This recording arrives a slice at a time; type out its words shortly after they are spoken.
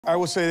I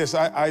would say this,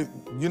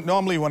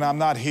 normally when I'm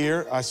not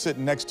here, I sit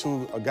next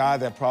to a guy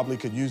that probably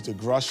could use the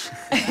brush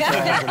a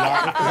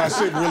lot, because I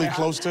sit really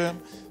close to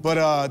him.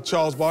 But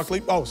Charles Barkley,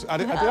 did I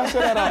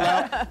say that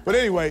out loud? But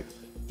anyway,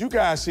 you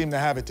guys seem to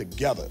have it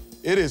together.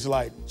 It is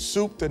like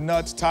soup to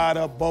nuts, tied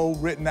up, bow,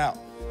 written out.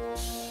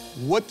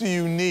 What do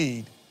you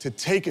need to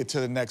take it to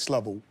the next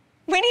level?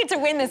 We need to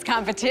win this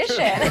competition.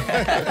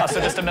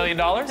 So just $1 million?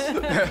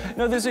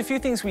 No, there's a few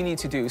things we need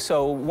to do.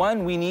 So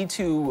one, we need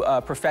to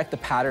perfect the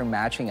pattern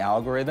matching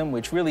algorithm,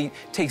 which really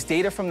takes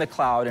data from the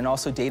cloud and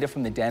also data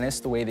from the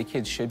dentist, the way the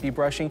kids should be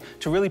brushing,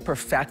 to really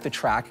perfect the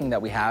tracking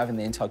that we have in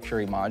the Intel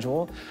Curie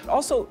module.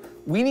 Also,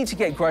 we need to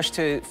get Grush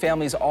to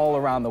families all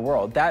around the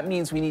world. That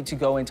means we need to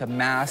go into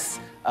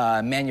mass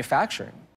manufacturing.